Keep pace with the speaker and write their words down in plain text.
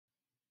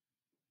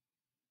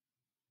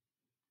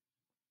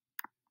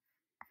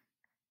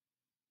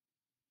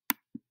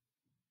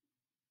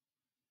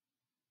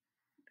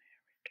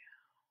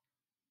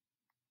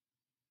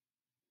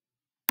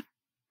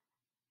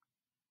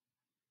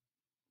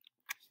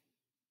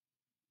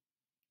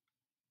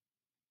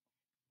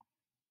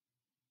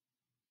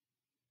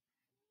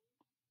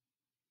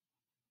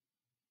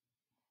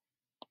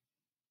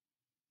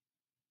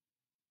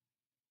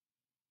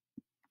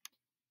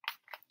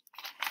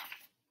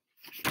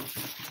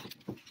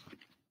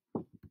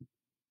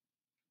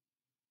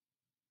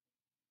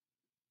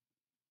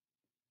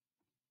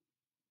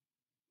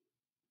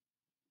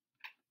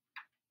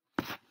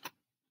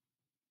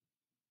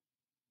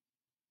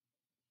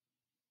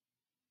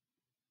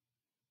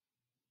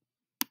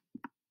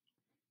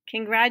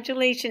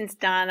Congratulations,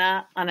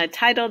 Donna, on a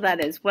title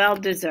that is well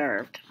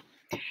deserved.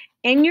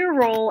 In your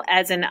role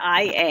as an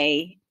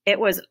IA, it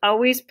was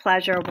always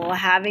pleasurable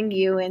having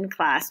you in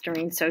class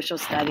during social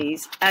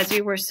studies, as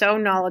you were so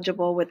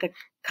knowledgeable with the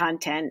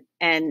content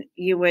and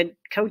you would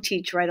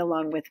co-teach right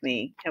along with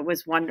me. It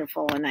was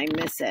wonderful and I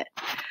miss it.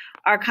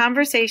 Our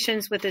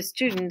conversations with the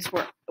students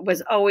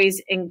was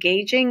always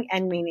engaging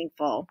and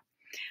meaningful.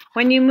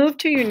 When you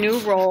moved to your new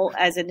role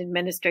as an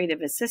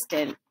administrative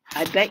assistant,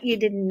 I bet you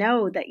didn't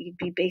know that you'd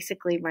be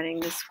basically running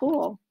the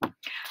school.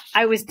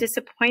 I was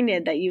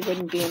disappointed that you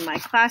wouldn't be in my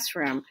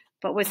classroom,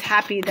 but was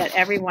happy that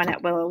everyone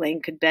at Willow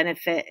Lane could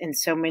benefit in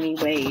so many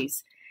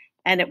ways.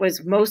 And it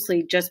was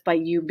mostly just by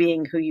you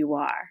being who you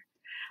are.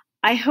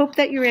 I hope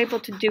that you're able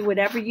to do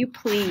whatever you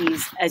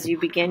please as you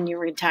begin your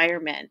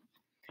retirement.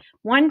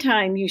 One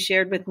time you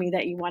shared with me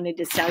that you wanted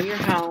to sell your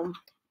home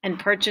and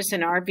purchase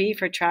an RV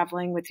for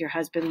traveling with your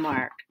husband,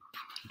 Mark.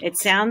 It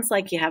sounds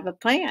like you have a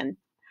plan.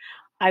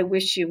 I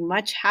wish you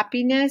much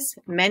happiness,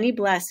 many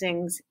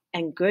blessings,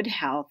 and good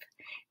health,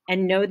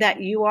 and know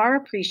that you are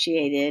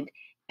appreciated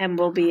and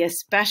will be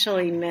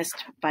especially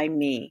missed by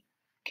me.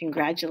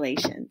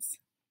 Congratulations.